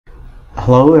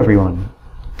Hello everyone.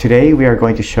 Today we are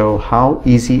going to show how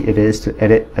easy it is to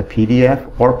edit a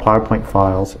PDF or PowerPoint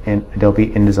files in Adobe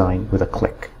InDesign with a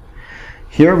click.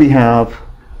 Here we have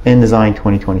InDesign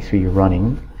 2023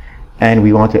 running and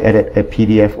we want to edit a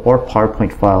PDF or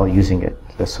PowerPoint file using it.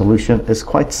 The solution is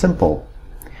quite simple.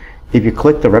 If you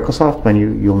click the Recosoft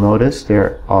menu, you'll notice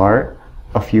there are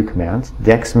a few commands: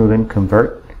 DecksMoveIn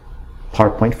convert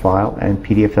PowerPoint file and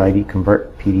PDF2ID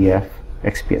convert PDF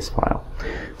XPS file.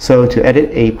 So to edit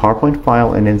a PowerPoint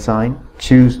file in InDesign,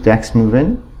 choose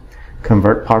DecksMoveIn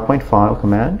convert PowerPoint file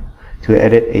command. To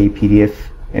edit a PDF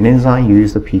in InDesign,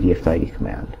 use the PDF2ID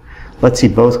command. Let's see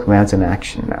both commands in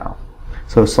action now.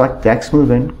 So select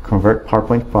DecksMoveIn convert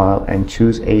PowerPoint file and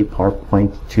choose a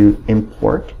PowerPoint to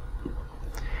import.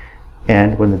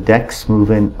 And when the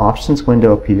DecksMoveIn options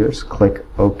window appears, click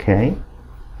OK.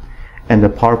 And the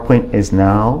PowerPoint is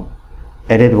now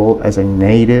editable as a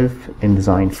native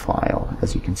InDesign file,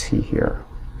 as you can see here.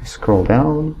 You scroll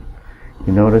down,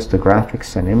 you notice the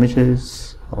graphics and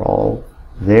images are all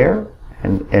there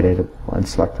and editable and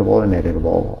selectable and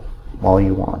editable all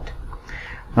you want.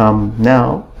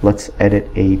 Now let's edit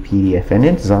a PDF in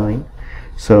InDesign.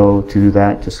 So to do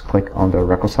that, just click on the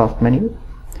Recosoft menu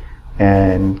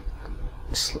and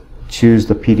choose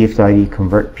the PDF2ID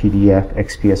convert PDF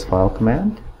XPS file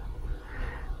command.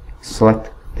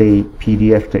 Select the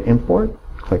PDF to import,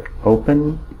 click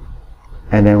open,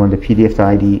 and then when the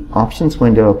PDF2ID options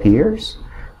window appears,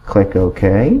 click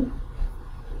OK,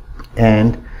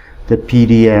 and the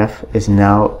PDF is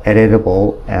now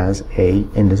editable as a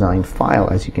InDesign file,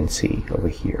 as you can see over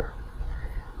here.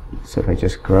 So if I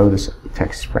just grow this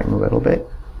text frame a little bit,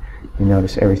 you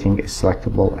notice everything is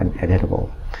selectable and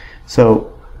editable.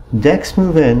 So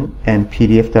DecksMoveIn and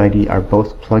PDF2ID are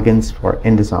both plugins for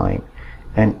InDesign,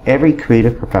 and every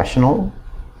creative professional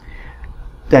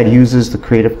that uses the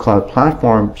Creative Cloud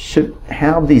platform should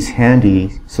have these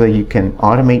handy so that you can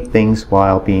automate things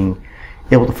while being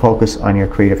able to focus on your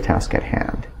creative task at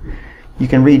hand. You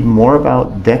can read more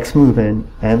about DecksMoveIn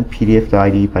and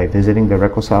PDF2ID by visiting the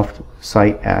Recosoft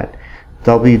site at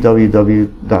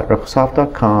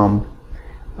www.recosoft.com.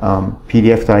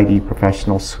 PDF2ID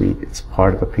Professional Suite. It's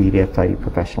part of the PDF2ID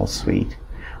Professional Suite.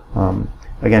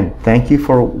 Again, thank you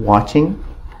for watching.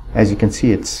 As you can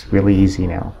see, it's really easy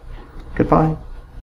now. Goodbye.